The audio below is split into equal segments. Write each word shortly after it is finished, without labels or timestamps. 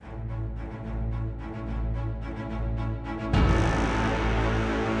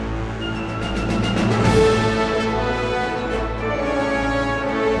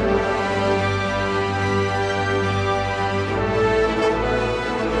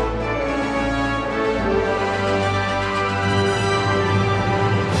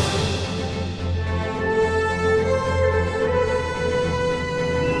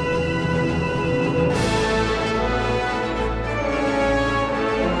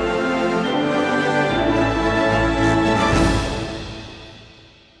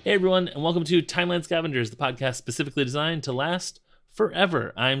Hey everyone, and welcome to Timeline Scavengers, the podcast specifically designed to last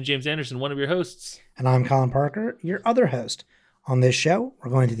forever. I'm James Anderson, one of your hosts. And I'm Colin Parker, your other host. On this show, we're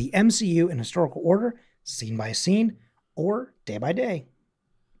going to the MCU in historical order, scene by scene, or day by day,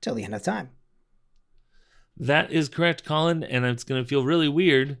 till the end of time. That is correct, Colin, and it's going to feel really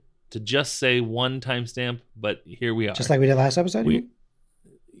weird to just say one timestamp, but here we are. Just like we did last episode?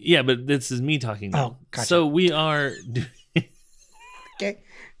 Yeah, but this is me talking now. Oh, gotcha. So we are...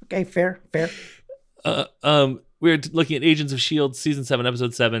 Okay, fair. We're looking at Agents of S.H.I.E.L.D. Season 7,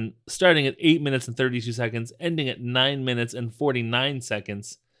 Episode 7, starting at 8 minutes and 32 seconds, ending at 9 minutes and 49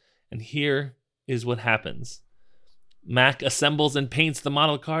 seconds. And here is what happens. Mac assembles and paints the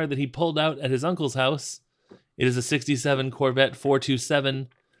model car that he pulled out at his uncle's house. It is a 67 Corvette 427.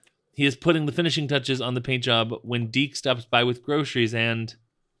 He is putting the finishing touches on the paint job when Deke stops by with groceries and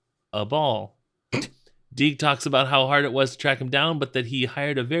a ball. Deke talks about how hard it was to track him down, but that he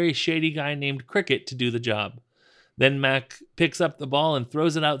hired a very shady guy named Cricket to do the job. Then Mac picks up the ball and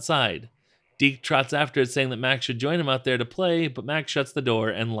throws it outside. Deke trots after it, saying that Mac should join him out there to play, but Mac shuts the door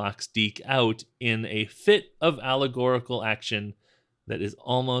and locks Deke out in a fit of allegorical action that is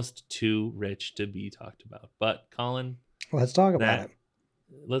almost too rich to be talked about. But, Colin... Let's talk about it.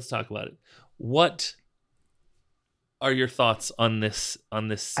 Let's talk about it. What are your thoughts on this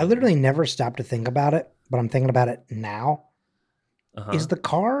scene? I literally never stopped to think about it, but I'm thinking about it now. Is the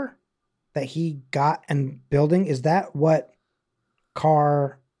car that he got and building, is that what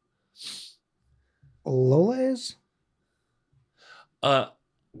car Lola is? I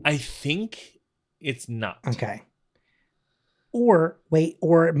think it's not. Okay. Or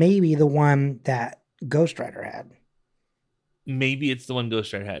maybe the one that Ghost Rider had. Maybe it's the one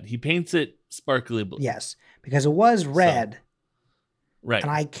Ghost Rider had. He paints it sparkly blue. Yes, because it was red. So, right. And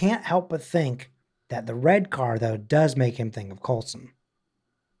I can't help but think that the red car, though, does make him think of Coulson.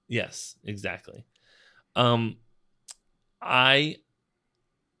 Yes, exactly. I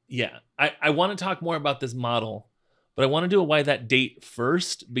want to talk more about this model, but I want to do a why that date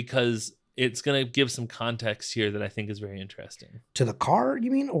first because it's going to give some context here that I think is very interesting. To the car,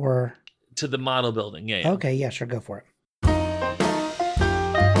 you mean, or to the model building? Yeah. Okay, yeah, sure, go for it.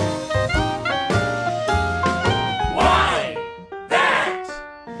 Why that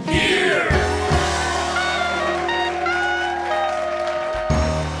here?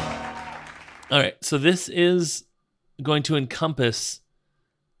 All right, so this is going to encompass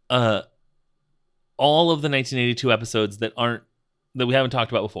all of the 1982 episodes that we haven't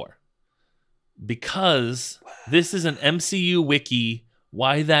talked about before, because this is an MCU wiki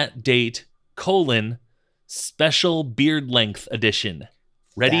why that date special beard length edition.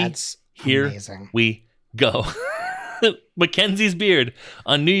 Ready? That's here amazing. We go. Mackenzie's beard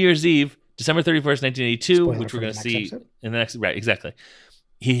on New Year's Eve, December 31st, 1982, Spoiler which we're going to see episode. in the next. Right, exactly.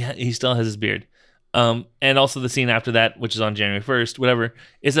 He still has his beard. And also the scene after that, which is on January 1st, whatever,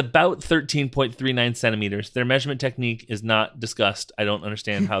 is about 13.39 centimeters. Their measurement technique is not discussed. I don't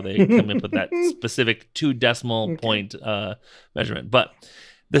understand how they come up with that specific 2 decimal point measurement. But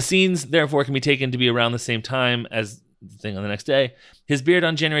the scenes, therefore, can be taken to be around the same time as the thing on the next day. His beard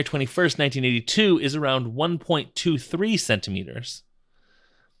on January 21st, 1982 is around 1.23 centimeters.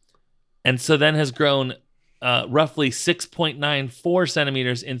 And so then has grown roughly 6.94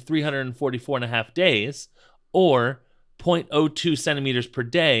 centimeters in 344 and a half days, or 0.02 centimeters per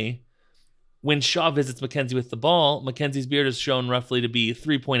day. When Shaw visits Mackenzie with the ball, Mackenzie's beard is shown roughly to be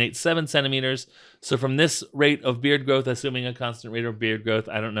 3.87 centimeters. So from this rate of beard growth, assuming a constant rate of beard growth,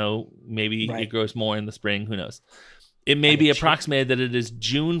 I don't know, maybe It grows more in the spring, who knows? It may be approximated that it is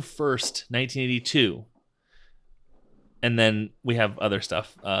June 1st, 1982. And then we have other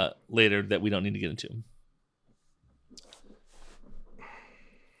stuff later that we don't need to get into.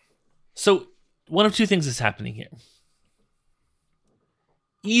 So one of two things is happening here.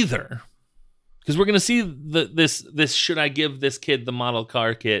 Either, because we're going to see this should I give this kid the model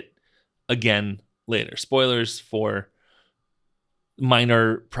car kit again later. Spoilers for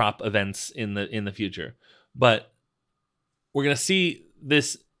minor prop events in the future. But we're going to see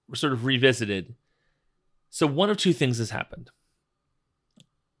this sort of revisited. So one of two things has happened.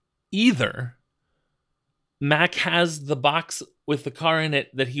 Either Mac has the box with the car in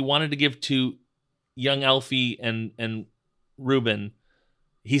it that he wanted to give to young Alfie and Ruben.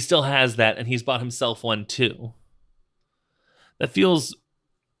 He still has that, and he's bought himself one too. That feels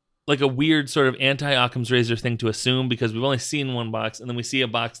like a weird sort of anti-Occam's razor thing to assume, because we've only seen one box, and then we see a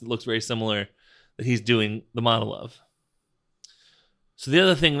box that looks very similar that he's doing the model of. So the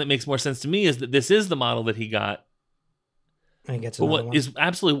other thing that makes more sense to me is that this is the model that he got. And he gets but another what one. is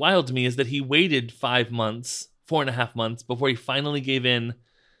absolutely wild to me is that he waited 4.5 months before he finally gave in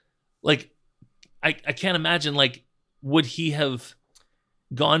like I can't imagine, like, would he have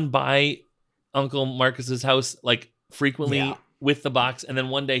gone by Uncle Marcus's house like Yeah. frequently with the box, and then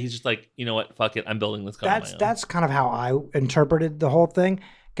one day he's just like, you know what, fuck it, I'm building this car on my own. That's kind of how I interpreted the whole thing.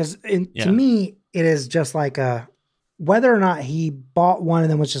 Because to Yeah. me, it is just like whether or not he bought one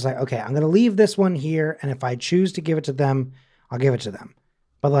and then was just like, okay, I'm going to leave this one here, and if I choose to give it to them, I'll give it to them.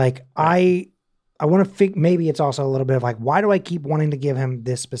 But like, Right. I want to think maybe it's also a little bit of like, why do I keep wanting to give him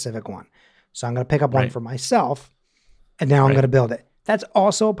this specific one? So I'm going to pick up one Right. for myself, and now I'm Right. going to build it. That's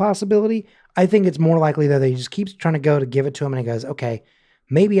also a possibility. I think it's more likely that he just keeps trying to go to give it to him, and he goes, okay,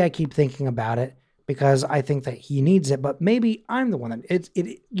 maybe I keep thinking about it because I think that he needs it, but maybe I'm the one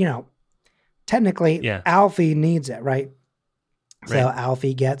that technically Yeah. Alfie needs it, right? So Right.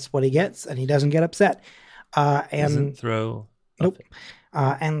 Alfie gets what he gets, and he doesn't get upset. Doesn't And throw. nope.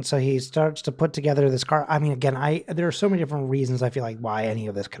 And so he starts to put together this car. I mean, again, there are so many different reasons I feel like why any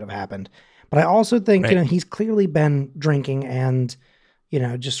of this could have happened. But I also think, Right. he's clearly been drinking and,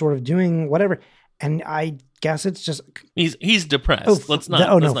 just sort of doing whatever. And I guess it's just He's depressed. Let's not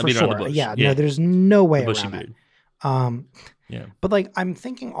for beat around the sure. bush. Yeah, no, there's no way The bushy around it. beard. Yeah. But like I'm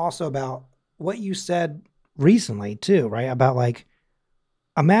thinking also about what you said recently too, right? About like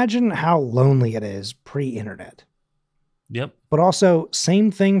imagine how lonely it is pre-internet. Yep. But also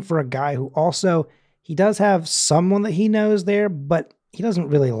same thing for a guy who also he does have someone that he knows there, but he doesn't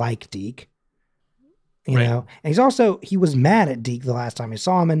really like Deke. You Right. know, and he was mad at Deke the last time he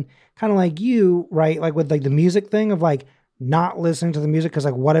saw him, and kind of like you, right? Like with like the music thing of like not listening to the music because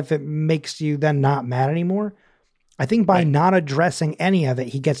like what if it makes you then not mad anymore? I think by Right. not addressing any of it,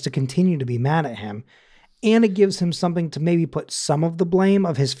 he gets to continue to be mad at him, and it gives him something to maybe put some of the blame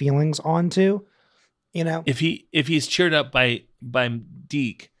of his feelings onto. You know, If he's cheered up by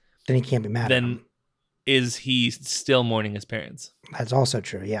Deke, then he can't be mad at him. then is he still mourning his parents? That's also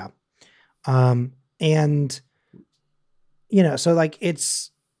true. Yeah. And so like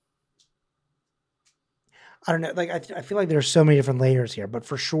it's, I don't know, like I feel like there's so many different layers here, but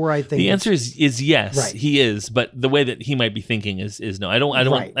for sure I think The answer is yes, right. He is, but the way that he might be thinking is no. I don't want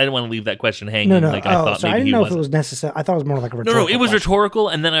to leave that question hanging. No. Like I thought maybe I didn't he know wasn't. if it was necessary. I thought it was more like a rhetorical. No, it was question. rhetorical,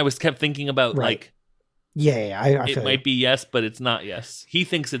 and then I was kept thinking about like, yeah, I it feel might be yes, but it's not yes. He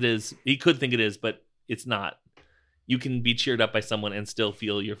thinks it is. He could think it is, but it's not. You can be cheered up by someone and still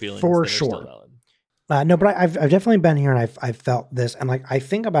feel your feelings for that sure. are still valid. No, but I've definitely been here and I've felt this, and like I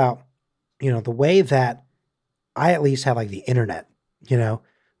think about the way that I at least have like the internet,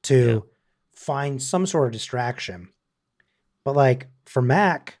 to find some sort of distraction. But like for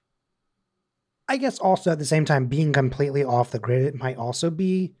Mac, I guess also at the same time being completely off the grid, it might also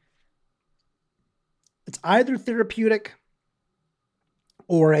be. It's either therapeutic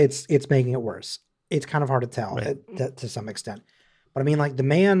or it's making it worse. It's kind of hard to tell to some extent. But I mean, like the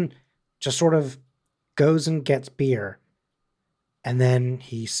man just sort of goes and gets beer, and then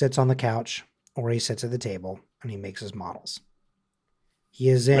he sits on the couch or he sits at the table and he makes his models. He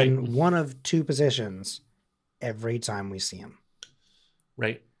is in one of two positions every time we see him.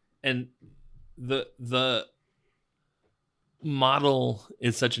 Right. And the model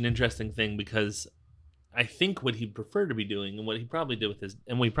is such an interesting thing because I think what he'd prefer to be doing and what he probably did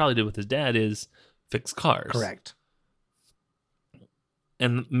with his dad is fix cars. Correct.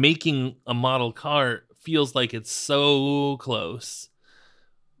 And making a model car feels like it's so close,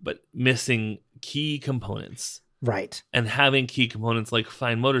 but missing key components. Right. And having key components like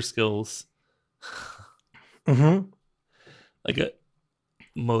fine motor skills. Mm-hmm. Like a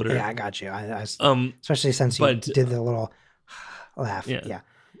motor. Yeah, I got you. I especially since you did the little laugh.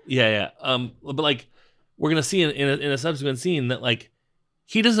 Yeah. But like we're gonna see in a subsequent scene that like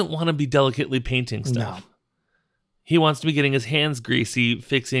he doesn't want to be delicately painting stuff. No. He wants to be getting his hands greasy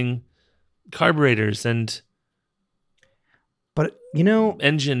fixing carburetors and. But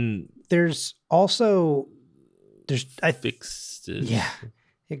engine. There's I fixed. Yeah.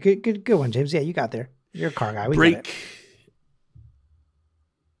 Good one, James. Yeah, you got there. You're a car guy. We brake get it.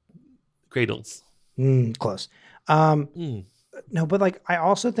 cradles. Close. No, but like I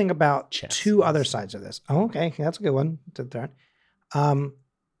also think about two other sides of this. Oh, okay, that's a good one to throw.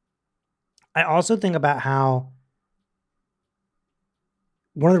 I also think about how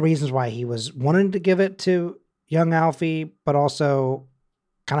one of the reasons why he was wanting to give it to young Alfie, but also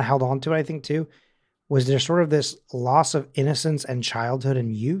kind of held on to it, I think too, was there sort of this loss of innocence and childhood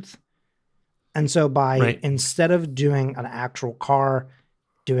and youth. And so by instead of doing an actual car,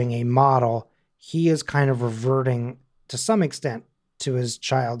 doing a model, he is kind of reverting to some extent to his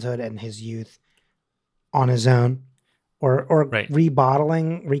childhood and his youth on his own, or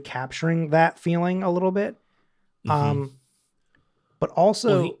recapturing that feeling a little bit. Mm-hmm. But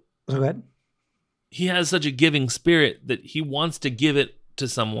also, So go ahead. he has such a giving spirit that he wants to give it to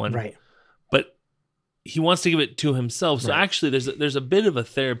someone, Right. but he wants to give it to himself. So Right. actually, there's a bit of a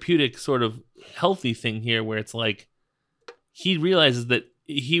therapeutic sort of healthy thing here, where it's like he realizes that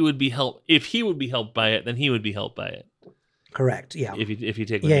he would be helped if he would be helped by it, then he would be helped by it. Correct. Yeah. If you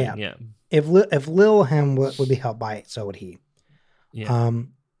take what Yeah. I Yeah. mean, yeah, If Lil him would be helped by it, so would he. yeah,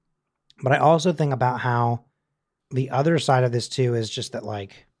 Um, but I also think about how the other side of this too is just that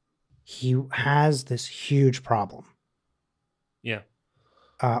like he has this huge problem, yeah,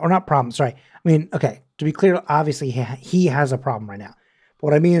 or not problem. Sorry. I mean, okay. To be clear, obviously he has a problem right now. But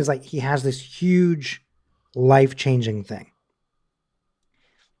what I mean is like he has this huge life changing thing.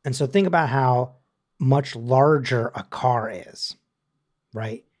 And so think about how much larger a car is,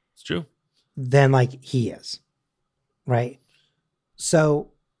 right? it's true. Than like he is, right?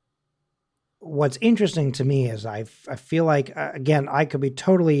 So what's interesting to me is I feel like again I could be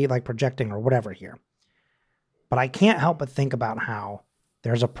totally like projecting or whatever here, but I can't help but think about how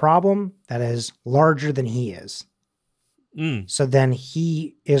there's a problem that is larger than he is. Mm, So then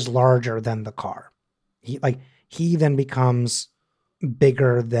he is larger than the car. He then becomes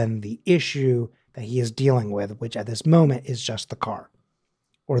bigger than the issue that he is dealing with, which at this moment is just the car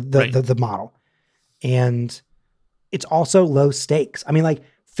or right, the model. And it's also low stakes. I mean, like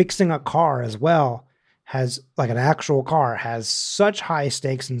fixing a car as well has like an actual car has such high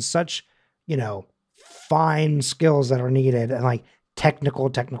stakes and such, you know, fine skills that are needed and like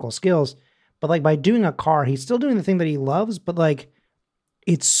technical skills. But like by doing a car, he's still doing the thing that he loves, but like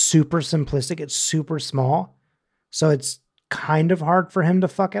it's super simplistic, it's super small. So it's kind of hard for him to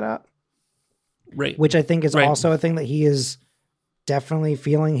fuck it up, right, which I think is right. also a thing that he is definitely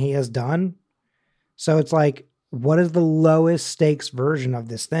feeling he has done. So it's like, what is the lowest stakes version of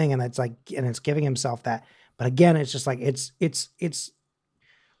this thing? And it's like, and it's giving himself that. But again, it's just like it's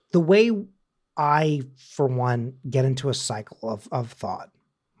the way I, for one, get into a cycle of thought,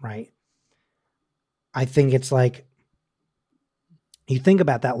 right? I think it's like you think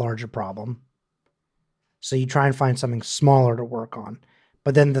about that larger problem, so you try and find something smaller to work on.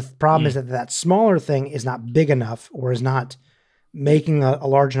 But then the problem is Mm, that that smaller thing is not big enough or is not making a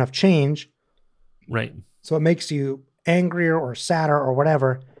large enough change. right, So it makes you angrier or sadder or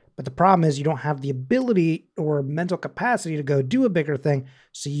whatever. But the problem is you don't have the ability or mental capacity to go do a bigger thing.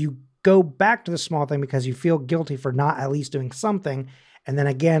 So you go back to the small thing because you feel guilty for not at least doing something. And then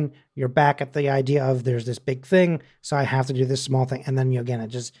again, you're back at the idea of there's this big thing, so I have to do this small thing. And then you again,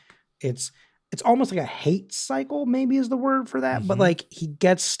 it's it's almost like a hate cycle, maybe is the word for that. But mm-hmm, like he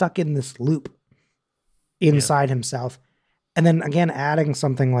gets stuck in this loop yeah, inside himself. And then again, adding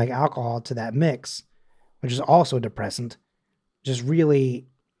something like alcohol to that mix, which is also a depressant, just really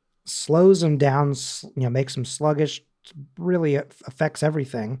slows him down, makes him sluggish, really affects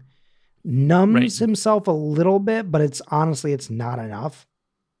everything. right, Numbs himself a little bit, but it's honestly, it's not enough.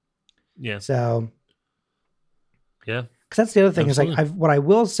 yeah, So, yeah, because that's the other thing is like, absolutely. what I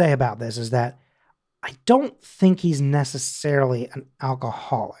will say about this is that I don't think he's necessarily an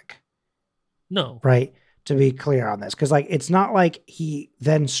alcoholic, No, right? To be clear on this, because like, it's not like he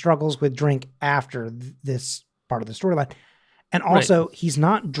then struggles with drink after this part of the storyline. And right, also, he's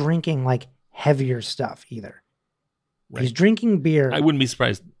not drinking like heavier stuff either. He's right. drinking I beer. wouldn't be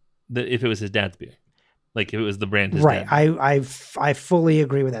surprised that if it was his dad's beer, like if it was the brand his Right. dad made. I fully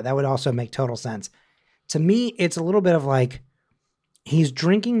agree with that. That would also make total sense. To me, it's a little bit of like he's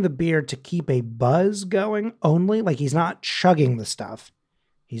drinking the beer to keep a buzz going only. Like he's not chugging the stuff.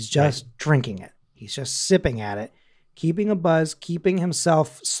 He's Right, just drinking it. He's just sipping at it, keeping a buzz, keeping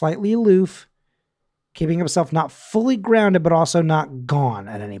himself slightly aloof, keeping himself not fully grounded, but also not gone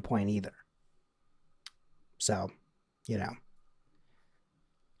at any point either. So, you know.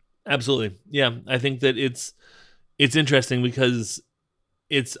 absolutely. Yeah, I think that it's interesting because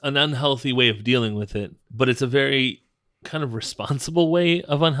it's an unhealthy way of dealing with it, but it's a very kind of responsible way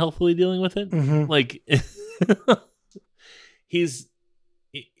of unhealthily dealing with it. Mm-hmm. Like he's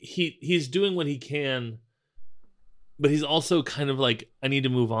he's doing what he can, but he's also kind of like, I need to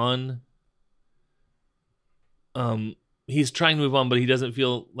move on. He's trying to move on, but he doesn't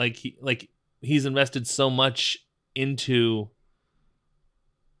feel like he's invested so much into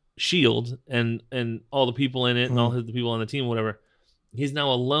Shield and all the people in it and all Mm. the people on the team, whatever. He's now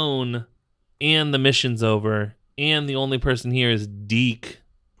alone, and the mission's over, and the only person here is Deke.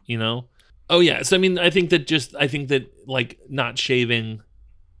 You know. Oh yeah. So I mean, I think that like not shaving,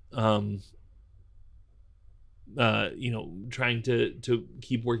 um, trying to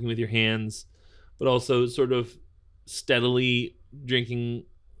keep working with your hands, but also sort of steadily drinking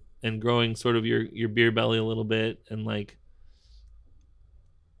and growing sort of your beer belly a little bit, and like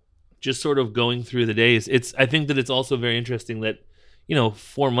just sort of going through the days. I think that it's also very interesting that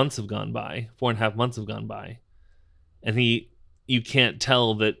 4 months have gone by, 4.5 months have gone by, and you can't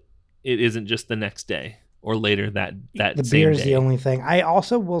tell that it isn't just the next day or later that The beer same is the day. only thing. I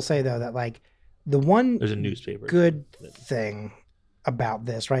also will say though that like the one There's a newspaper good thing about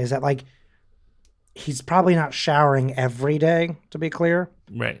this, right, is that like he's probably not showering every day, to be clear.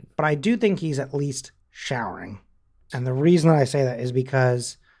 Right. But I do think he's at least showering. And the reason that I say that is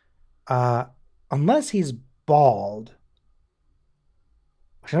because unless he's bald,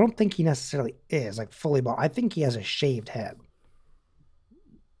 which I don't think he necessarily is, like fully bald, I think he has a shaved head.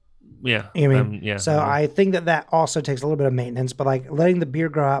 Yeah. You know what I mean? Yeah. So I think that also takes a little bit of maintenance, but like letting the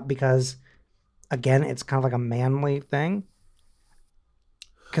beard grow out because, again, it's kind of like a manly thing.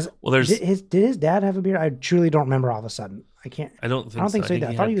 Because did his dad have a beard? I truly don't remember all of a sudden. I can't. I don't think so.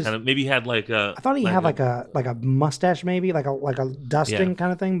 I thought he was maybe he had like a. I thought he had like a mustache, maybe like a dusting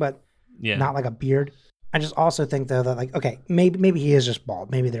kind of thing, but not like a beard. I just also think though that like okay, maybe he is just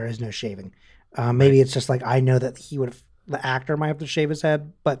bald. Maybe there is no shaving. Maybe it's just like I know that the actor might have to shave his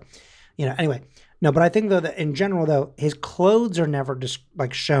head, but anyway, no. But I think though that in general though his clothes are never just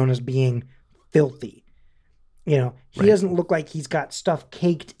like shown as being filthy. He doesn't look like he's got stuff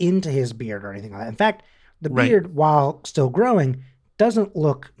caked into his beard or anything like that. In fact, the beard, while still growing, doesn't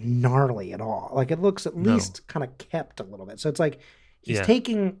look gnarly at all. Like it looks at least kind of kept a little bit. So it's like he's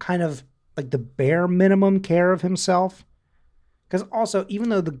taking kind of like the bare minimum care of himself. Because also, even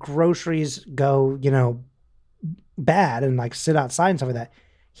though the groceries go, bad and like sit outside and stuff like that,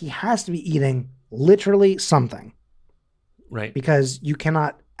 he has to be eating literally something. Right. Because you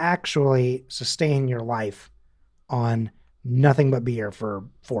cannot actually sustain your life on nothing but beer for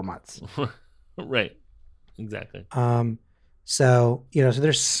 4 months. Right. Exactly. So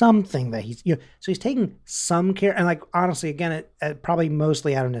there's something that so he's taking some care, and like honestly, again, it probably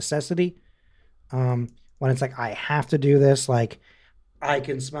mostly out of necessity. When it's like I have to do this, like I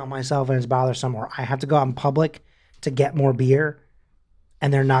can smell myself and it's bothersome, or I have to go out in public to get more beer,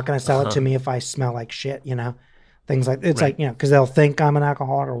 and they're not going to sell it to me if I smell like shit. Things like it's like because they'll think I'm an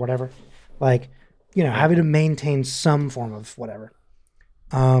alcoholic or whatever. Like having to maintain some form of whatever.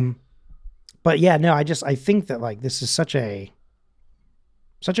 But yeah, no, I think that like this is such a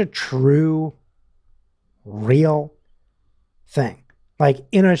true, real thing. Like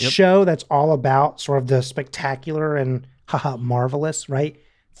in a show that's all about sort of the spectacular and marvelous, right?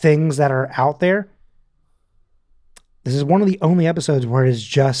 Things that are out there. This is one of the only episodes where it is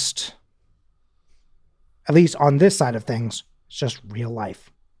just, at least on this side of things, it's just real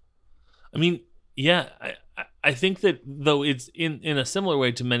life. I mean, yeah, I think that though it's in a similar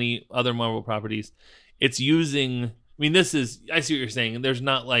way to many other Marvel properties, it's using. I mean, I see what you're saying. There's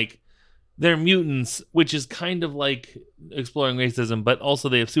not like they're mutants, which is kind of like exploring racism, but also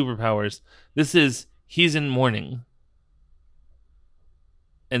they have superpowers. He's in mourning,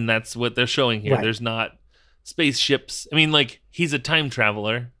 and that's what they're showing here. Right. There's not spaceships. I mean, like he's a time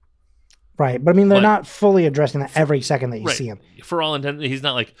traveler. Right, but I mean, they're not fully addressing that every second that you see him. For all intents, he's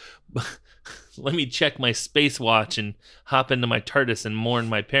not like, let me check my space watch and hop into my TARDIS and mourn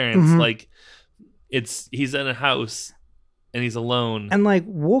my parents. Mm-hmm. Like, he's in a house and he's alone. And like,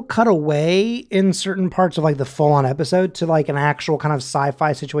 we'll cut away in certain parts of like the full-on episode to like an actual kind of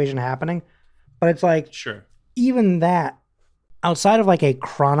sci-fi situation happening. But it's like, sure, even that, outside of like a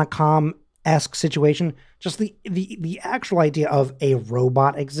Chronicom-esque situation, just the actual idea of a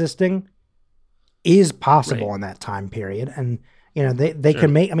robot existing is possible in that time period. And they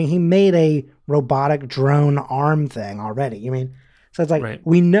can make, I mean, he made a robotic drone arm thing already. I mean, so it's like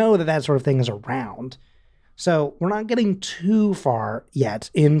we know that sort of thing is around. So we're not getting too far yet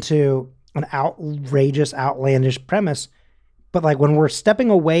into an outrageous, outlandish premise. But like when we're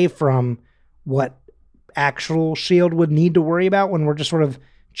stepping away from what actual S.H.I.E.L.D. would need to worry about when we're just sort of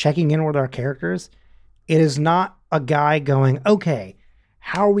checking in with our characters, it is not a guy going, okay,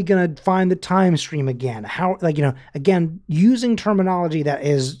 how are we going to find the time stream again? How, like, again, using terminology that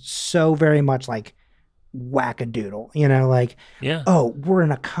is so very much like wackadoodle, like, oh, we're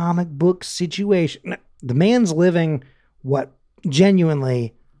in a comic book situation. The man's living what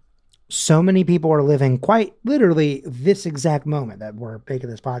genuinely so many people are living quite literally this exact moment that we're making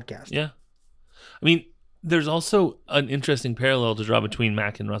this podcast. Yeah. I mean, there's also an interesting parallel to draw between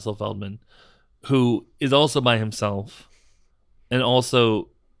Mac and Russell Feldman, who is also by himself and also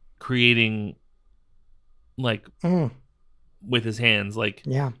creating like with his hands. Like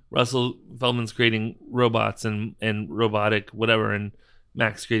Russell Feldman's creating robots and robotic whatever, and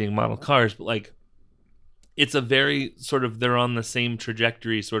Mac's creating model cars, but like it's a very sort of they're on the same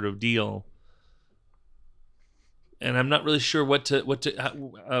trajectory sort of deal. and I'm not really sure where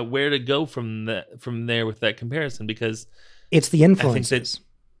to go from there with that comparison, because It's the I think that influences.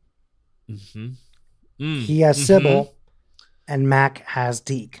 He has Sybil, and Mac has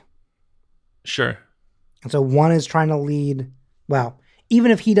Deke. Sure. And so one is trying to lead. Well,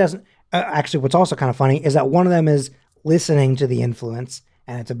 even if he doesn't. Actually, what's also kind of funny is that one of them is listening to the influence,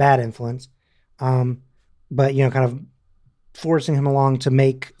 and it's a bad influence. But kind of forcing him along to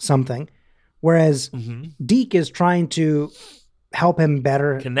make something, whereas Deke is trying to help him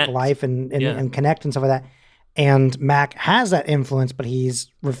better Connect. life and connect and stuff like that. And Mac has that influence, but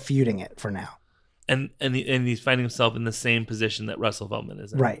he's refuting it for now. And he's finding himself in the same position that Russell Feldman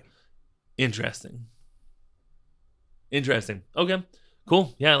is in. Right. Interesting. Okay.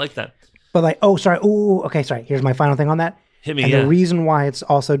 Cool. Yeah, I like that. But like, okay, sorry. Here's my final thing on that. Hit me. And the reason why it's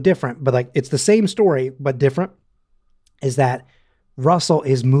also different, but like it's the same story but different, is that Russell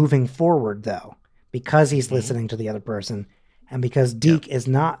is moving forward though, because he's listening to the other person, and because Deke is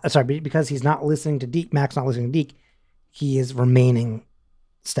not. Because he's not listening to Deke. Mac's not listening to Deke. He is remaining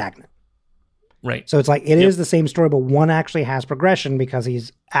stagnant. Right. So it's like it is the same story, but one actually has progression because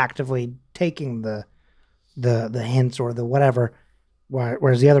he's actively taking the hints or the whatever,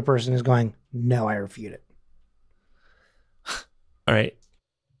 whereas the other person is going, no, I refute it. All right.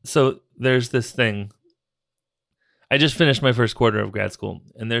 So there's this thing. I just finished my first quarter of grad school,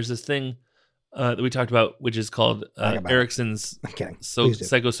 and there's this thing that we talked about, which is called Erickson's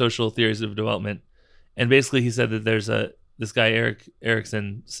psychosocial theories of development. And basically, he said that there's this guy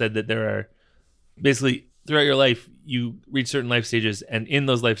Erickson said that there are basically throughout your life you reach certain life stages, and in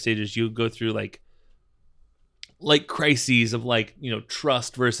those life stages you go through like crises of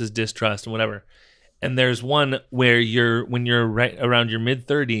trust versus distrust and whatever. And there's one where when you're right around your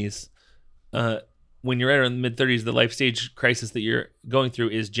mid-30s, when you're right around the mid-30s, the life stage crisis that you're going through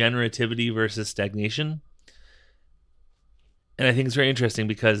is generativity versus stagnation. And I think it's very interesting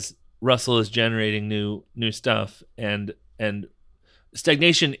because Russell is generating new stuff, and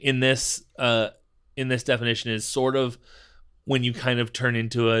stagnation in this definition is sort of when you kind of turn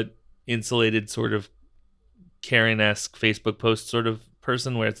into a insulated sort of Karen-esque Facebook post sort of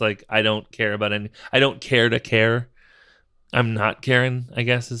person, where it's like, I don't care about I don't care to care. I'm not Karen, I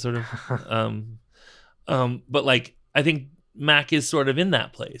guess, is sort of but like I think Mac is sort of in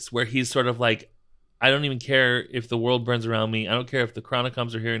that place where he's sort of like, I don't even care if the world burns around me. I don't care if the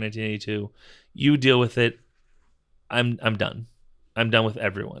Chronicoms are here in 1982. You deal with it. I'm done. I'm done with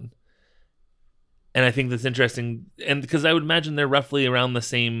everyone. And I think that's interesting, and because I would imagine they're roughly around the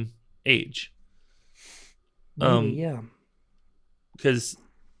same age. Yeah. Because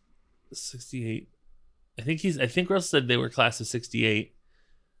 68, I think Russell said they were class of 68,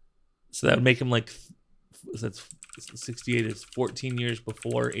 so that would make him like, that's 68 is 14 years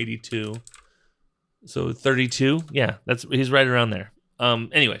before 82, so 32. Yeah, he's right around there.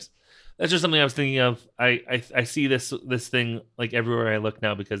 Anyways, that's just something I was thinking of. I see this thing like everywhere I look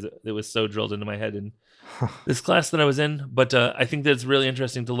now because it was so drilled into my head in this class that I was in. But I think that it's really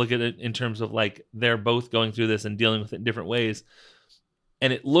interesting to look at it in terms of like they're both going through this and dealing with it in different ways.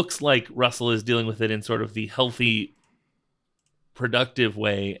 And it looks like Russell is dealing with it in sort of the healthy, productive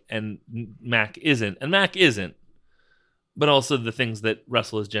way, and Mac isn't. And Mac isn't. But also the things that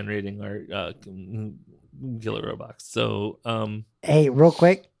Russell is generating are killer robots. So, hey, real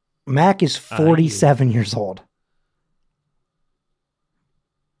quick, Mac is 47 years old.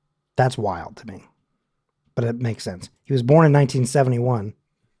 That's wild to me, but it makes sense. He was born in 1971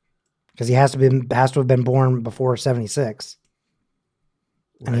 because he has to have been born before 76.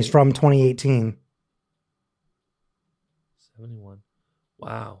 And he's from 2018. 71.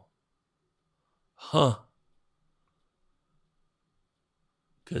 Wow. Huh.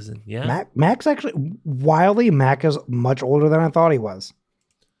 Because, yeah. Mac's actually, wildly, Mac is much older than I thought he was.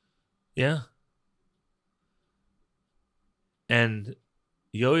 Yeah. And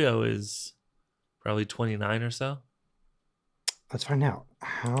Yo-Yo is probably 29 or so. Let's find out.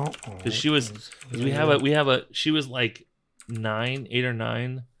 How old? Because she was, she was like 8 or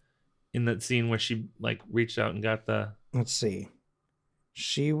 9 in that scene where she like reached out and got the. Let's see.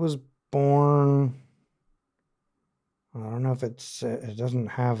 She was born. I don't know if it doesn't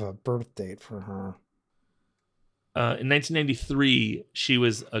have a birth date for her. In 1993, she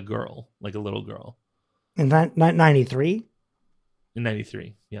was a girl, like a little girl. In 93? In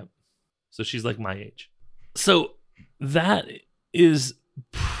 93, yep. So she's like my age. So that is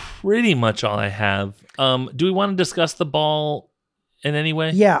pretty much all I have. Do we want to discuss the ball in any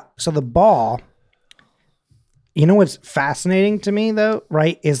way? Yeah. So the ball, you know what's fascinating to me though,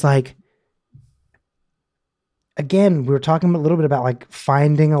 right? Is like, again, we were talking a little bit about like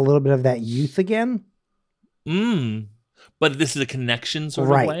finding a little bit of that youth again. Mm. But this is a connection sort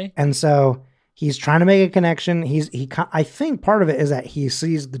of Right. way. And so he's trying to make a connection. I think part of it is that he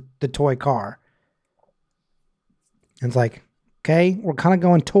sees the toy car. And it's like, okay, we're kind of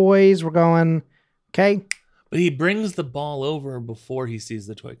going toys. We're going, okay. But he brings the ball over before he sees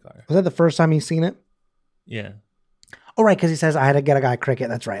the toy car. Was that the first time he's seen it? Yeah. Oh, right. Because he says, I had to get a guy cricket.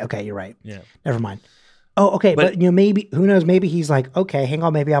 That's right. Okay, you're right. Yeah. Never mind. Oh, okay. But maybe, who knows? Maybe he's like, okay, hang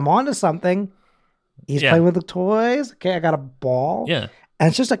on. Maybe I'm onto something. He's playing with the toys. Okay, I got a ball. Yeah. And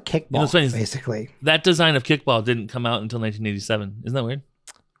it's just a kickball, basically. That design of kickball didn't come out until 1987. Isn't that weird?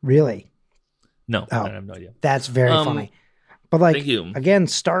 Really? No, I have no idea. That's very funny. But like, thank you. Again,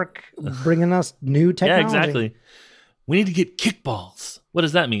 Stark bringing us new technology. Yeah, exactly. We need to get kickballs. What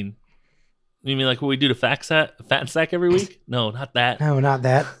does that mean? You mean like what we do to Fat Sack every week? No, not that. No, not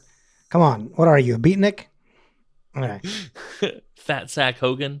that. Come on. What are you, a beatnik? Okay. Fat Sack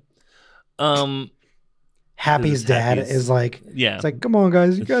Hogan. Happy's dad is like, yeah. It's like, come on,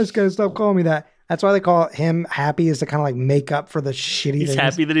 guys. You guys gotta stop calling me that. That's why they call him Happy, is to kind of like make up for the shitty He's things.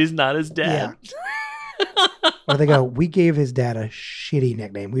 happy that he's not his dad. Yeah. Or they go, we gave his dad a shitty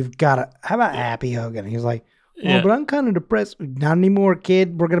nickname. We've got to, how about Happy Hogan? He's like, but I'm kind of depressed. Not anymore,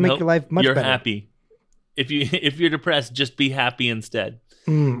 kid. We're going to make your life much better. You're happy. If you're depressed, just be happy instead.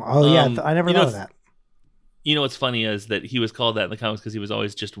 I never thought of that. You know what's funny is that he was called that in the comics because he was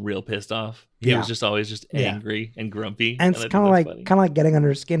always just real pissed off. He was just always just angry and grumpy. And it's kind of like getting under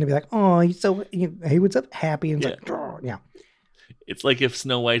his skin to be like, oh, he's so, hey, what's up? Happy. And it's like, oh, yeah. It's like if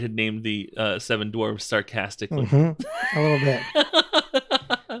Snow White had named the 7 dwarves sarcastically. Mm-hmm. A little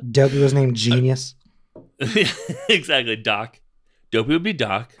bit. Dopey was named Genius. Exactly. Doc. Dopey would be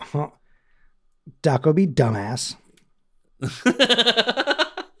Doc. Doc would be Dumbass.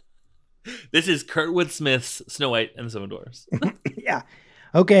 This is Kurtwood Smith's Snow White and the 7 Dwarfs. Yeah.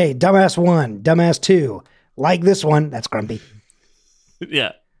 Okay. Dumbass 1. Dumbass 2. Like this one. That's Grumpy.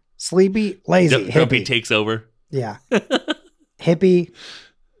 Yeah. Sleepy. Lazy. Grumpy takes over. Yeah. Hippie.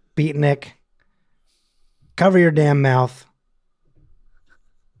 Beatnik. Cover your damn mouth.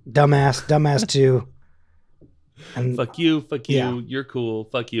 Dumbass. Dumbass 2. And fuck you. You're cool.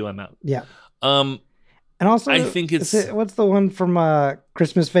 Fuck you. I'm out. Yeah. And also, I think what's the one from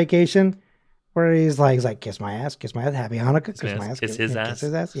Christmas Vacation where he's like, kiss my ass, happy Hanukkah, kiss my ass, kiss his ass. Kiss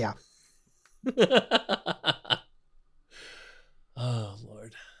his ass. Yeah. Oh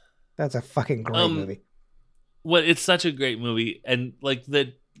Lord, that's a fucking great movie. Well, it's such a great movie, and like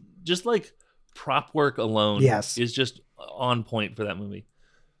just like prop work alone, is just on point for that movie.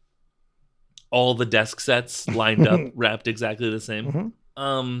 All the desk sets lined up, wrapped exactly the same.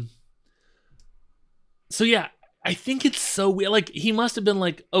 Mm-hmm. So yeah, I think it's so weird. Like he must have been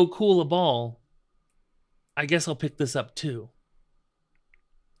like, "Oh, cool, a ball. I guess I'll pick this up too."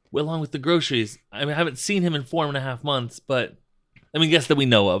 Well, along with the groceries. I mean, I haven't seen him in 4.5 months, but I mean, guess that we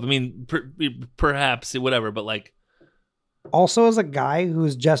know of. I mean, perhaps whatever, but like. Also, as a guy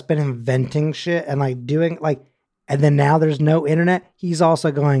who's just been inventing shit and like doing like, and then now there's no internet, he's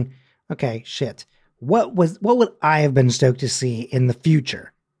also going, okay, shit. What would I have been stoked to see in the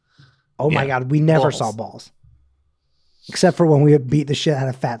future? Oh my God, we never saw balls. Except for when we would beat the shit out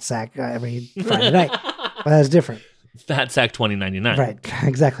of Fat Sack every Friday night. But that's different. Fat Sack 2099. Right,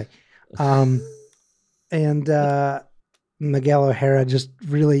 exactly. And Miguel O'Hara just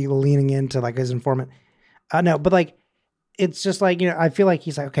really leaning into like his informant. No, but like, it's just like, I feel like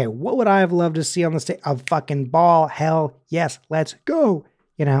he's like, okay, what would I have loved to see on the stage? A fucking ball. Hell yes, let's go.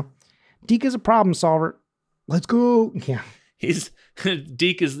 Deke is a problem solver. Let's go. Yeah.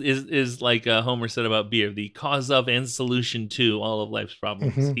 Deke is like Homer said about beer, the cause of and solution to all of life's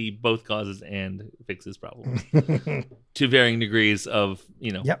problems. Mm-hmm. He both causes and fixes problems to varying degrees of,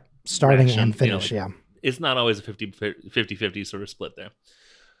 Yep. Starting and finish. Yeah. It's not always a 50-50 sort of split there.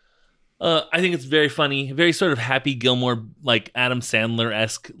 I think it's very funny, very sort of Happy Gilmore, like Adam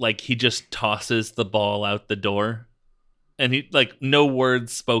Sandler-esque, like he just tosses the ball out the door and he like no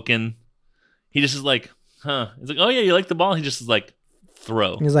words spoken. He just is like, huh. He's like, oh yeah, you like the ball? He just is like,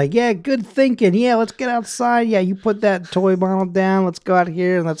 throw. He's like, yeah, good thinking. Yeah, let's get outside. Yeah, you put that toy bottle down. Let's go out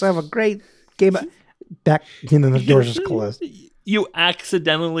here and let's have a great game. Back, and then the door's just closed. You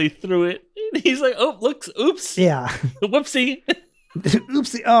accidentally threw it. He's like, oh, looks, oops. Yeah. Whoopsie.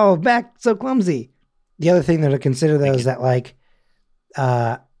 Oopsie. Oh, back so clumsy. The other thing to consider though is that like,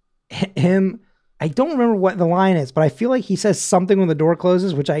 him, I don't remember what the line is, but I feel like he says something when the door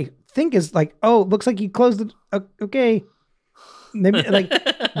closes, which I think is like, oh, looks like you closed it. Okay. Maybe like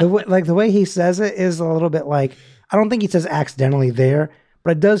the way he says it is a little bit like, I don't think he says accidentally there,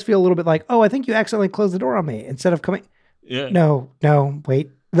 but it does feel a little bit like, oh, I think you accidentally closed the door on me instead of coming. Yeah. No,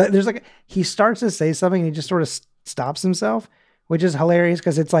 wait. There's like he starts to say something and he just sort of stops himself, which is hilarious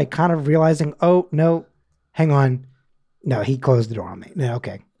because it's like kind of realizing, oh no, hang on, no, he closed the door on me. No,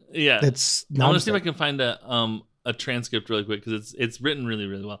 okay, Yeah, that's. I'm gonna see if I can find a transcript really quick because it's written really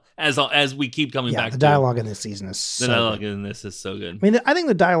really well. As we keep coming back, the dialogue in this season is the so dialogue good. in this is so good. I mean, I think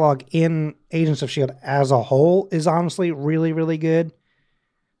the dialogue in Agents of S.H.I.E.L.D. as a whole is honestly really really good.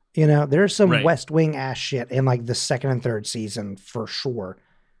 You know, there's some Right. West Wing ass shit in like the second and third season for sure.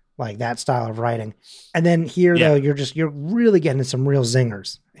 Like that style of writing. And then here though, you're really getting some real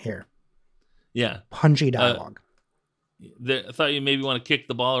zingers here. Yeah. Punchy dialogue. I thought you maybe want to kick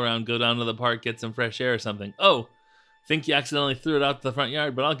the ball around, go down to the park, get some fresh air or something. Oh, think you accidentally threw it out to the front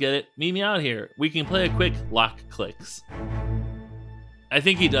yard, but I'll get it. Meet me out here. We can play a quick lock clicks. I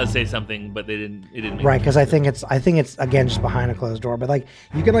think he does say something, but it didn't make right, because I think it's again just behind a closed door. But like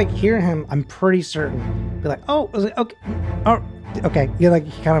you can like hear him, I'm pretty certain, be like, oh, I was like, okay, oh, okay. Yeah, like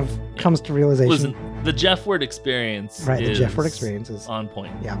he kind of comes to realization. Listen, the Jeff Word experience, right? The Jeff Word experience is on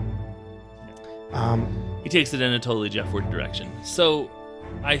point. Yeah. He takes it in a totally Jeff Word direction. So,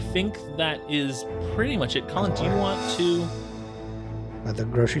 I think that is pretty much it. Colin, do you want to let the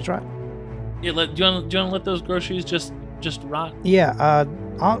groceries rot? Yeah, do you want to let those groceries just rot? Yeah,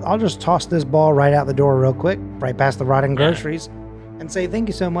 I'll just toss this ball right out the door real quick, right past the rotting groceries, and say thank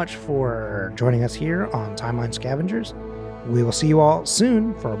you so much for joining us here on Timeline Scavengers. We will see you all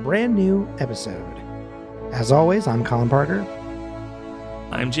soon for a brand new episode. As always, I'm Colin Parker.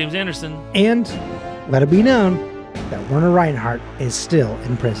 I'm James Anderson. And let it be known that Werner Reinhardt is still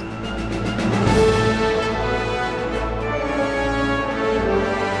in prison.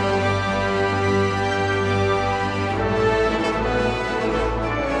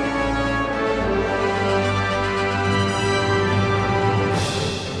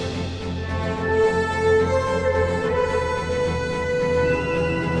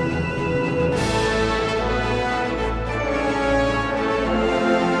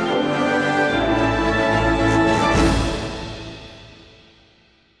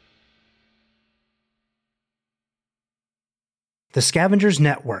 The Scavengers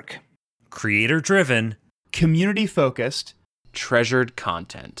Network. Creator-driven, community-focused, treasured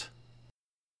content.